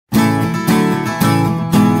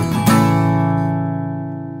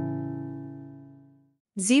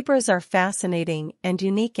Zebras are fascinating and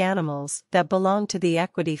unique animals that belong to the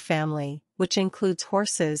equidae family, which includes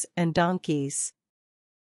horses and donkeys.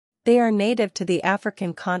 They are native to the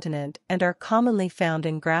African continent and are commonly found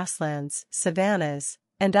in grasslands, savannas,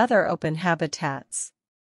 and other open habitats.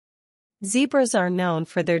 Zebras are known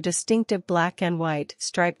for their distinctive black and white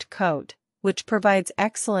striped coat, which provides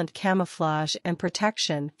excellent camouflage and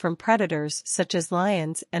protection from predators such as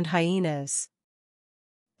lions and hyenas.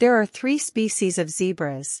 There are 3 species of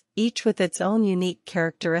zebras, each with its own unique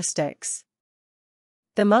characteristics.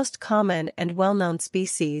 The most common and well-known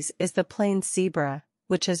species is the plains zebra,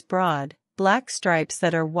 which has broad, black stripes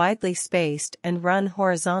that are widely spaced and run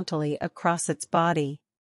horizontally across its body.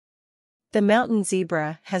 The mountain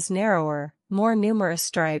zebra has narrower, more numerous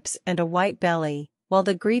stripes and a white belly, while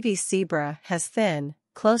the Grevy's zebra has thin,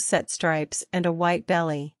 close-set stripes and a white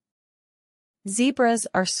belly. Zebras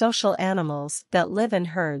are social animals that live in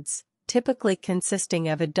herds, typically consisting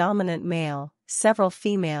of a dominant male, several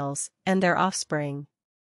females, and their offspring.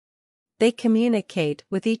 They communicate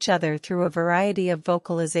with each other through a variety of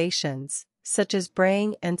vocalizations, such as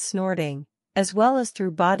braying and snorting, as well as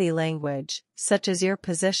through body language, such as ear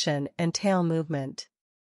position and tail movement.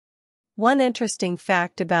 One interesting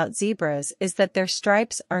fact about zebras is that their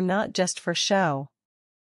stripes are not just for show.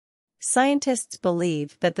 Scientists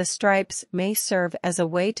believe that the stripes may serve as a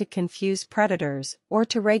way to confuse predators or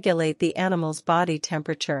to regulate the animal's body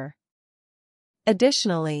temperature.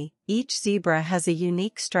 Additionally, each zebra has a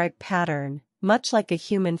unique stripe pattern, much like a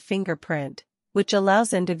human fingerprint, which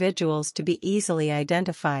allows individuals to be easily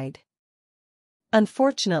identified.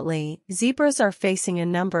 Unfortunately, zebras are facing a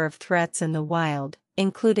number of threats in the wild,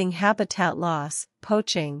 including habitat loss,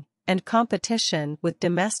 poaching, and competition with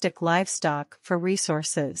domestic livestock for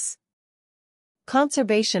resources.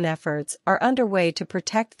 Conservation efforts are underway to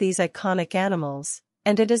protect these iconic animals,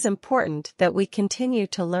 and it is important that we continue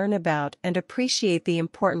to learn about and appreciate the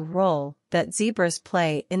important role that zebras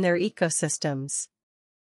play in their ecosystems.